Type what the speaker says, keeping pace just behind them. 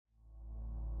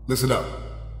Listen up.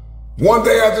 One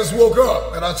day I just woke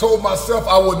up and I told myself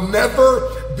I would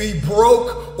never be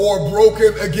broke or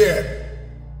broken again.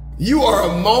 You are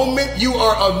a moment, you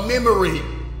are a memory.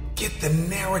 Get the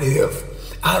narrative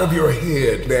out of your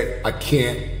head that I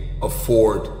can't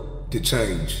afford to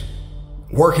change.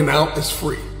 Working out is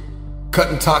free.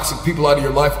 Cutting toxic people out of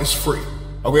your life is free.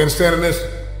 Are we understanding this?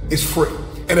 It's free.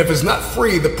 And if it's not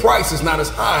free, the price is not as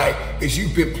high as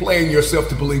you've been playing yourself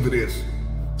to believe it is.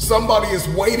 Somebody is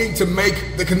waiting to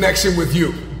make the connection with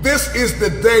you. This is the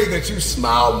day that you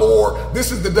smile more.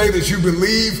 This is the day that you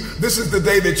believe. This is the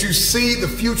day that you see the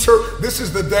future. This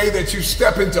is the day that you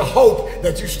step into hope,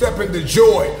 that you step into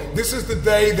joy. This is the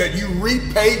day that you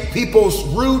repay people's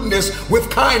rudeness with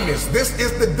kindness. This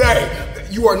is the day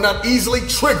that you are not easily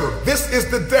triggered. This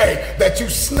is the day that you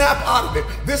snap out of it.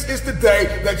 This is the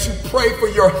day that you pray for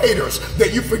your haters,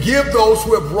 that you forgive those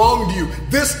who have wronged you.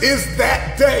 This is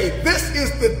that day. This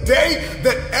is the day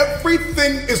that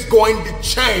everything is going to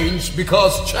change,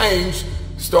 because change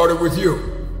started with you.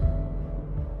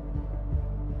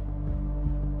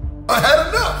 I had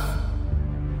enough.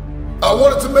 I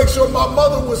wanted to make sure my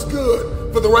mother was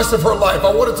good for the rest of her life.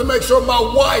 I wanted to make sure my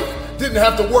wife didn't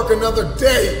have to work another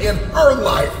day in her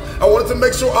life. I wanted to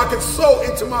make sure I could sow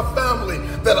into my family,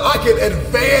 that I could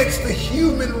advance the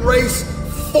human race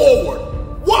forward.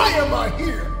 Why am I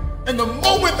here? And the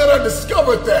moment that I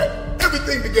discovered that,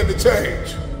 everything began to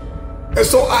change. And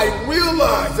so I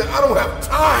realized that I don't have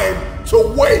time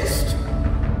to waste.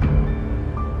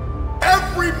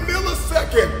 Every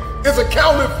millisecond is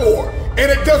accounted for.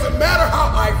 And it doesn't matter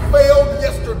how I failed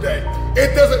yesterday.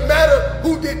 It doesn't matter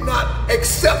who did not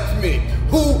accept me,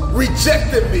 who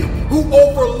rejected me, who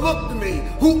overlooked me,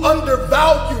 who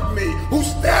undervalued me, who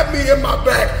stabbed me in my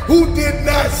back, who did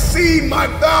not see my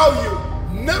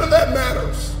value. None of that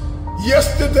matters.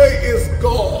 Yesterday is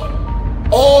gone.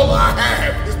 All I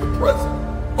have is the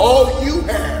present. All you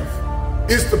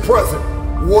have is the present.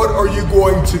 What are you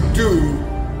going to do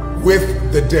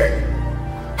with the day?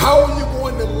 How are you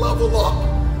going to level up?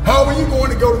 How are you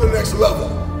going to go to the next level?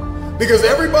 Because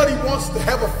everybody wants to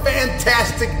have a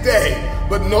fantastic day,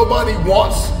 but nobody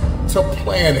wants to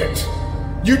plan it.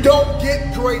 You don't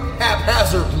get great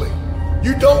haphazardly.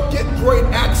 You don't get great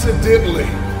accidentally.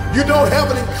 You don't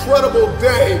have an incredible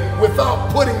day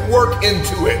without putting work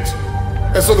into it.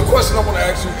 And so the question I want to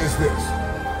ask you is this: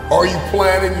 are you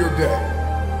planning your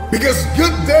day? Because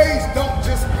good days don't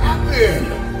just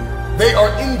happen. They are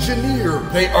engineered,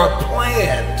 they are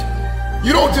planned.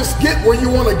 You don't just get where you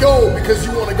want to go because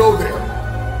you want to go there.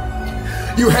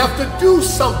 You have to do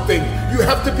something. You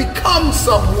have to become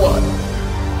someone.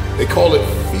 They call it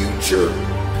future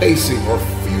pacing or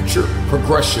future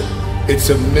progression.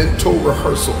 It's a mental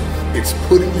rehearsal. It's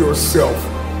putting yourself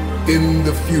in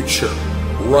the future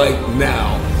right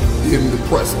now, in the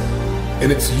present.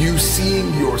 And it's you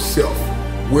seeing yourself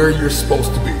where you're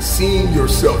supposed to be, seeing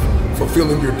yourself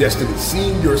fulfilling your destiny,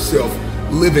 seeing yourself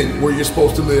living where you're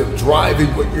supposed to live, driving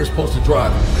what you're supposed to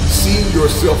drive, seeing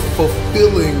yourself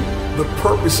fulfilling the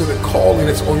purpose and the calling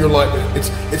that's on your life.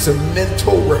 It's a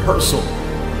mental rehearsal.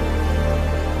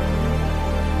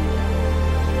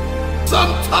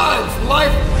 Sometimes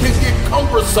life can get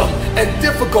cumbersome and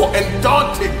difficult and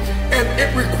daunting, and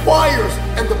it requires,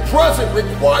 and the present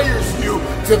requires you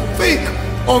to think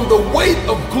on the weight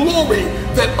of glory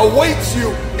that awaits you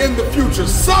in the future.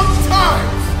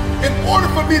 Sometimes, in order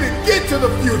for me to get to the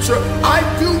future, I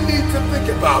do need to think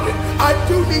about it. I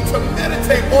do need to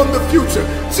meditate on the future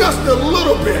just a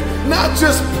little bit, not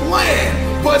just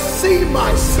plan, but see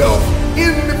myself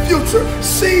in the future.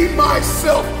 See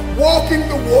myself walking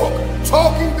the walk,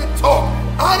 talking the talk.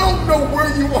 I don't know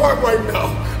where you are right now.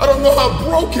 I don't know how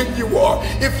broken you are.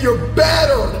 If you're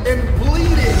battered and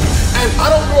bleeding, and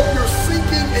I don't know if you're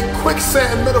sinking in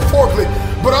quicksand metaphorically,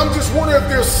 but I'm just wondering if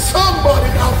there's somebody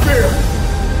out there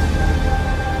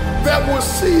that will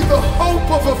see the hope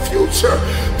of a future,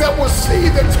 that will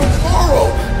see that tomorrow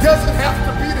doesn't have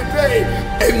to be today.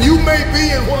 And you may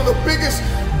be in one of the biggest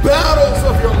battles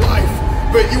of your life,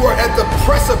 but you are at the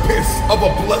precipice of a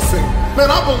blessing.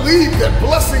 Man, I believe that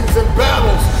blessings and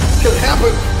battles can happen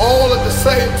all at the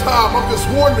same time. I'm just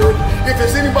wondering if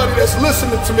there's anybody that's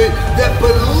listening to me that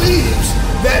believes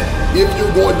that if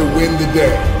you're going to win the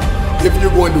day, if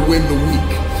you're going to win the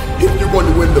week, if you're going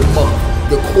to win the month,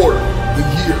 the quarter, the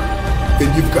year, then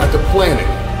you've got to plan it.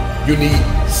 You need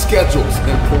schedules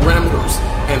and parameters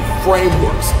and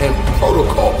frameworks and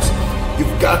protocols.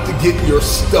 You've got to get your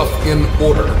stuff in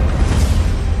order.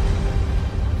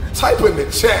 Type in the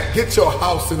chat, get your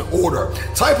house in order.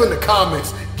 Type in the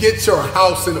comments, Get your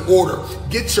house in order.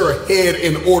 Get your head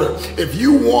in order. If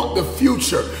you want the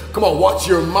future, come on, watch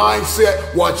your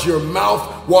mindset, watch your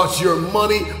mouth, watch your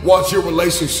money, watch your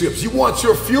relationships. You want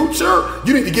your future?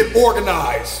 You need to get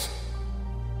organized.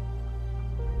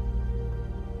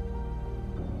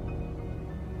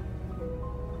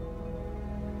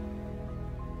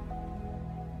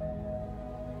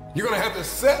 You're going to have to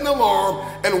set an alarm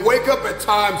and wake up at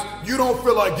times you don't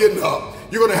feel like getting up.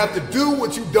 You're going to have to do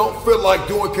what you don't feel like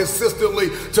doing consistently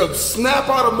to snap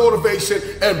out of motivation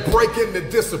and break into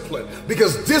discipline.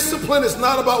 Because discipline is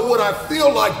not about what I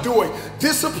feel like doing.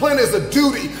 Discipline is a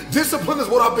duty. Discipline is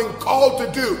what I've been called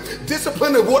to do.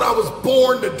 Discipline is what I was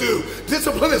born to do.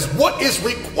 Discipline is what is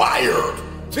required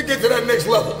to get to that next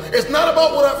level. It's not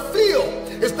about what I feel.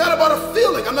 It's not about a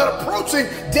feeling. I'm not approaching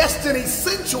destiny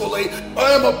sensually.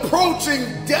 I am approaching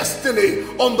destiny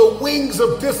on the wings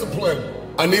of discipline.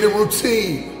 I need a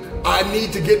routine. I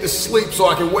need to get to sleep so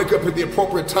I can wake up at the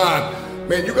appropriate time.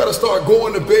 Man, you got to start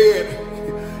going to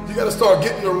bed. You got to start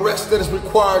getting the rest that is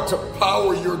required to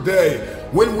power your day.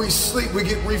 When we sleep, we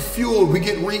get refueled, we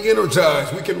get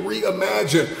re-energized, we can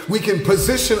reimagine, we can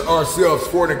position ourselves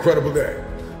for an incredible day.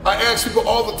 I ask people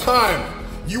all the time,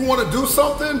 you want to do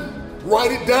something?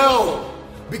 Write it down.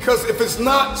 Because if it's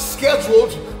not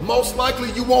scheduled, most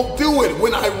likely you won't do it.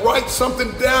 When I write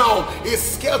something down, it's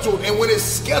scheduled. And when it's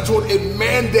scheduled, it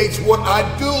mandates what I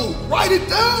do. Write it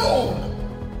down.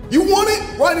 You want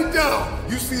it? Write it down.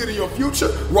 You see it in your future?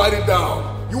 Write it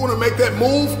down. You want to make that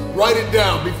move? Write it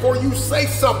down. Before you say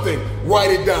something,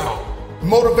 write it down.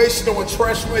 Motivational and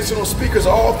transformational speakers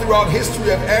all throughout history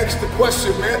have asked the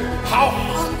question, man, how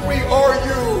hungry are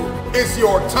you? It's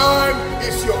your time,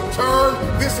 it's your turn,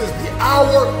 this is the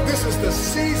hour, this is the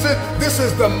season, this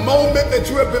is the moment that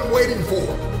you have been waiting for.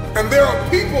 And there are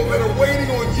people that are waiting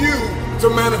on you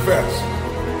to manifest.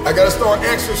 I gotta start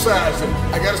exercising,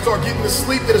 I gotta start getting the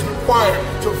sleep that is required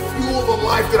to fuel the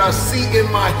life that I see in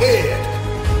my head.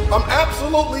 I'm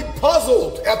absolutely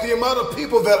puzzled at the amount of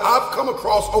people that I've come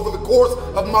across over the course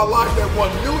of my life that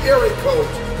want new area codes,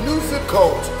 new zip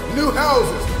codes, new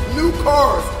houses, new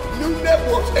cars, new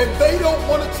networks, and they don't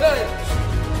want to change.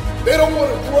 They don't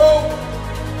want to grow.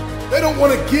 They don't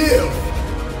want to give.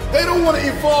 They don't want to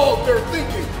evolve their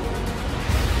thinking.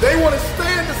 They want to stay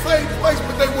in the same place,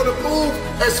 but they want to move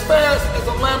as fast as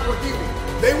a Lamborghini.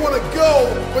 They want to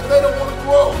go, but they don't want to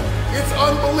grow. It's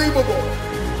unbelievable.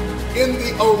 In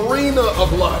the arena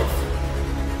of life,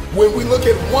 when we look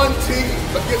at one team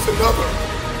against another,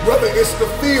 whether it's the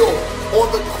field or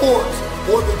the court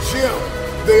or the gym,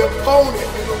 the opponent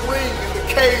in the ring, in the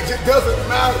cage, it doesn't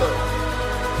matter.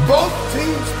 Both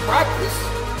teams practice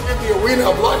in the arena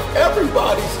of life.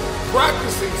 Everybody's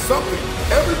practicing something.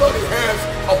 Everybody has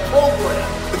a program.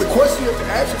 And the question you have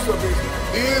to ask yourself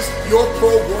is your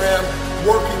program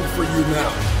working for you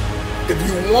now? If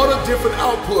you want a different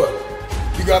output,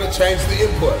 you got to change the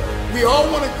input. We all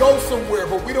want to go somewhere,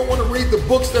 but we don't want to read the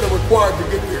books that are required to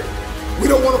get there. We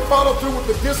don't want to follow through with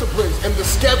the disciplines and the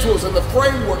schedules and the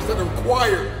frameworks that are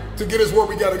required to get us where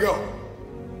we got to go.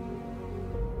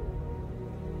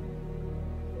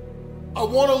 I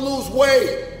want to lose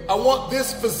weight. I want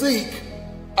this physique.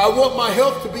 I want my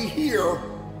health to be here,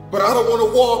 but I don't want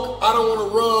to walk. I don't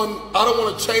want to run. I don't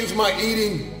want to change my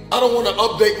eating. I don't want to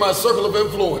update my circle of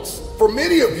influence. For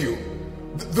many of you,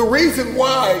 the reason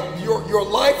why your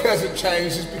life hasn't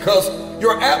changed is because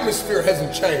your atmosphere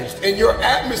hasn't changed, and your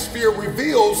atmosphere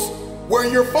reveals where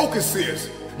your focus is.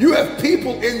 You have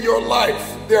people in your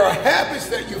life, there are habits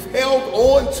that you've held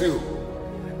on to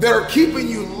that are keeping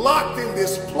you locked in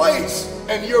this place,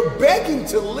 and you're begging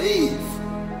to leave,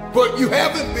 but you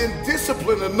haven't been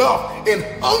disciplined enough and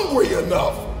hungry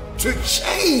enough to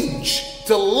change,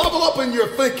 to level up in your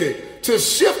thinking, to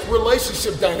shift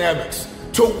relationship dynamics,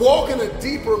 to walk in a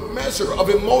deeper measure of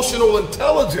emotional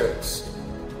intelligence.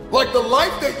 Like the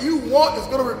life that you want is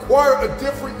going to require a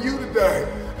different you today.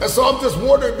 And so I'm just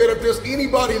wondering that if there's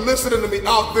anybody listening to me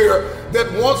out there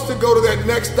that wants to go to that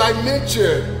next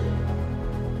dimension.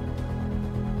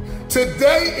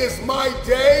 Today is my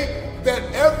day that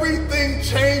everything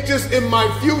changes in my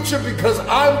future because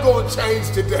I'm going to change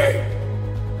today.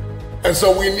 And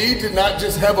so we need to not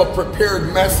just have a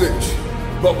prepared message,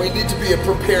 but we need to be a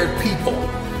prepared people.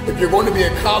 If you're going to be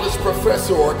a college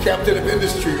professor or a captain of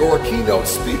industry or a keynote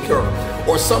speaker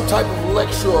or some type of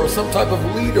lecturer or some type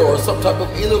of leader or some type of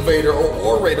innovator or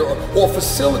orator or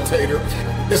facilitator,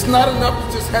 it's not enough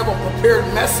to just have a prepared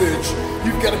message.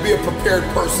 You've got to be a prepared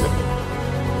person.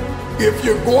 If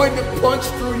you're going to punch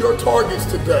through your targets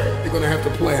today, you're going to have to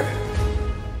plan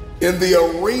it. In the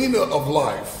arena of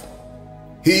life,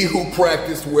 he who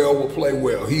practiced well will play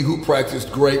well. He who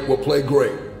practiced great will play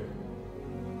great.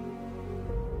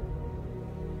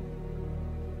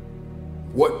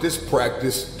 what does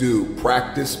practice do?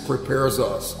 Practice prepares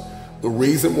us. The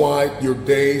reason why your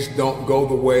days don't go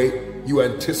the way you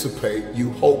anticipate, you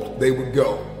hoped they would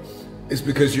go, is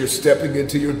because you're stepping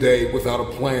into your day without a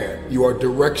plan. You are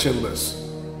directionless.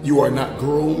 You are not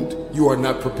groomed. You are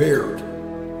not prepared.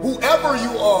 Whoever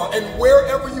you are and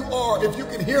wherever you are, if you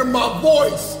can hear my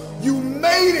voice, you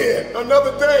made it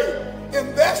another day.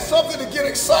 And that's something to get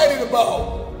excited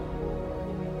about.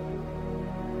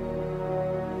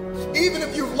 Even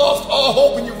if you've lost all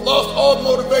hope and you've lost all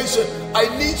motivation, I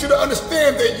need you to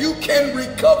understand that you can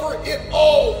recover it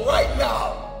all right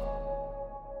now.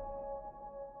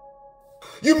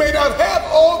 You may not have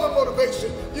all the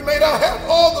motivation. You may not have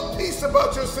all the peace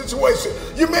about your situation.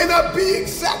 You may not be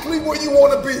exactly where you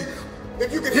want to be.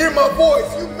 If you can hear my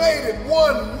voice, you made it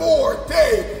one more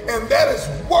day, and that is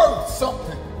worth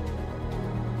something.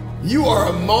 You are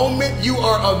a moment, you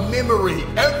are a memory.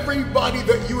 Everybody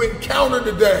that you encounter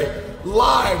today,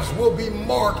 lives will be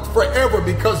marked forever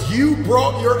because you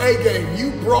brought your A game.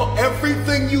 You brought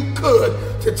everything you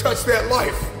could to touch that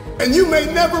life. And you may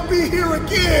never be here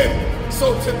again.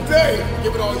 So today,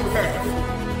 give it all you have.